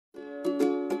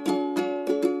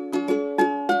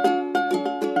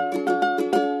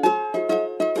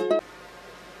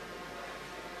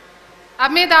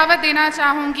अब मैं दावत देना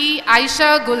चाहूँगी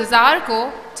आयशा गुलजार को,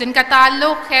 जिनका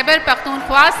ताल्लुक़ खैबर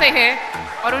पख्तूनख्वा से है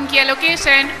और उनकी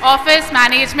एलोकेशन ऑफिस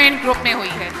मैनेजमेंट ग्रुप में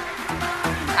हुई है।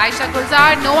 आयशा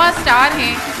गुलजार नोवा स्टार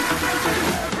हैं।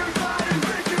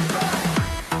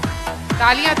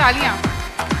 तालियां तालियां।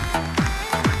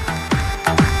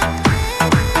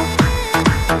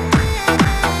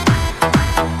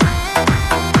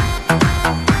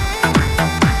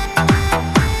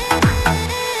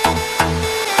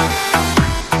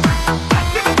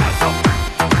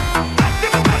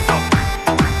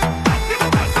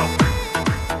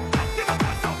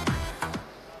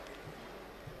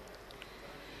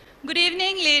 Good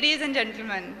evening, ladies and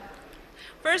gentlemen.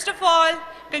 First of all,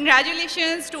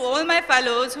 congratulations to all my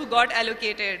fellows who got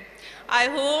allocated. I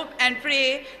hope and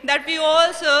pray that we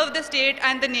all serve the state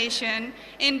and the nation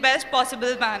in best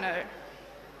possible manner.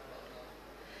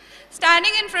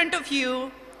 Standing in front of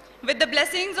you with the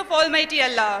blessings of Almighty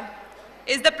Allah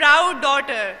is the proud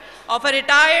daughter of a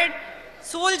retired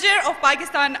soldier of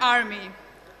Pakistan Army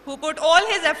who put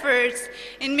all his efforts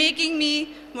in making me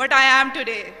what I am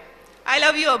today. I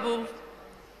love you, Abu.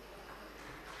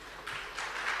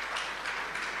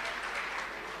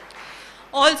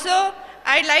 Also,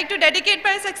 I'd like to dedicate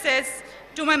my success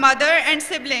to my mother and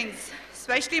siblings,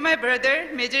 especially my brother,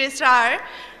 Major Israr,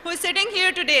 who is sitting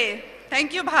here today.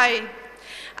 Thank you, Bhai.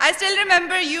 I still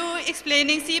remember you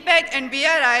explaining CPEC and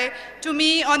BRI to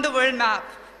me on the world map.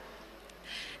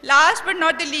 Last but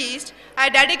not the least, I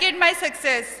dedicate my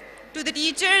success to the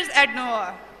teachers at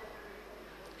NOAA.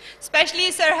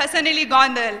 Especially Sir Hassan Ali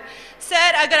Gondal.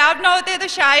 Sir, अगर आप ना होते तो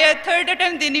शायद third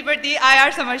attempt देनी पड़ती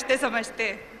IR समझते समझते.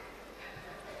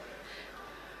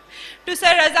 To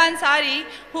Sir Razan Sari,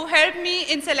 who helped me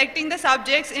in selecting the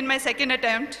subjects in my second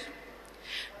attempt.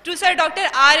 To Sir Dr.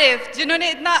 Arif, जिन्होंने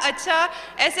इतना अच्छा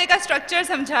ऐसे का structure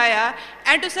समझाया.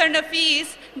 And to Sir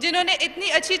Nafis, जिन्होंने इतनी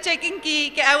अच्छी checking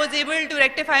की कि I was able to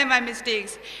rectify my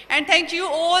mistakes. And thank you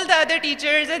all the other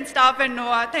teachers and staff at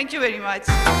NOAA. Thank you very much.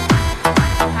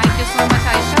 Thank you so much,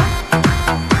 Ayesha.